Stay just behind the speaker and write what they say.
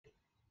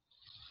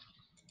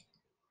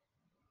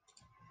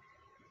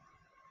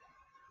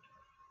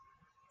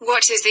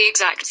What is the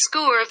exact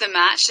score of the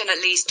match and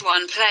at least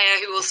one player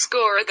who will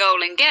score a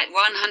goal and get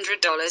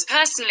 $100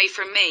 personally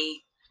from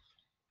me?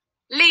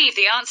 Leave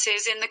the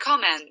answers in the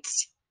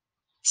comments.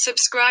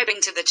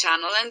 Subscribing to the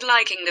channel and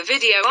liking the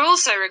video are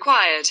also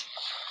required.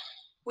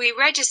 We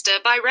register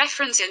by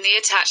reference in the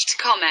attached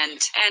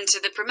comment. Enter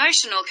the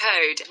promotional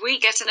code. We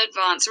get an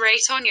advance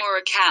rate on your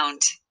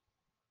account.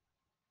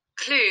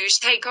 Cluj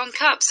take on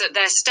Kups at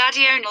their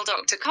Stadionul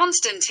Dr.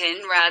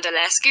 Constantin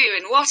Radulescu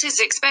in what is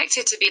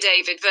expected to be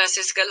David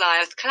versus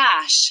Goliath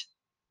clash.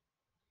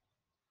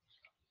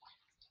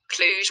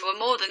 Cluj were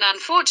more than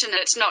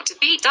unfortunate not to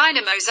beat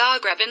Dynamo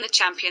Zagreb in the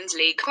Champions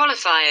League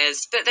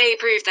qualifiers, but they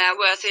proved their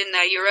worth in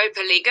their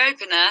Europa League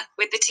opener,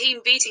 with the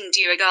team beating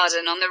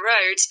Djurgården on the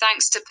road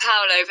thanks to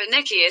Paolo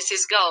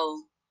Vinicius'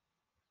 goal.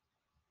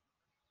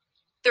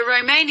 The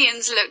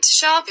Romanians looked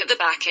sharp at the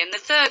back in the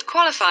third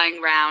qualifying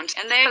round,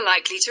 and they are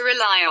likely to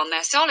rely on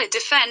their solid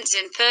defense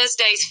in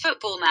Thursday's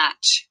football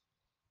match.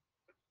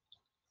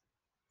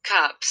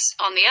 Kups,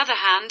 on the other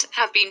hand,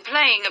 have been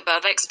playing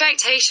above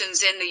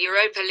expectations in the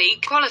Europa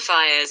League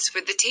qualifiers,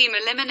 with the team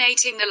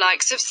eliminating the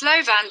likes of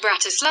Slovan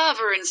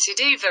Bratislava and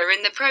Suduva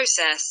in the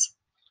process.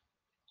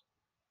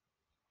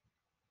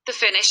 The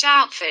Finnish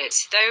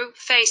outfit, though,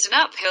 faced an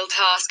uphill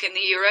task in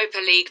the Europa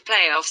League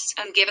playoffs,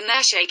 and given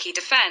their shaky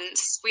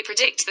defense, we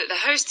predict that the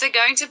hosts are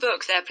going to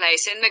book their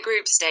place in the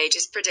group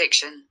stage's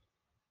prediction.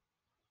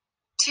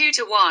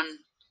 2-1.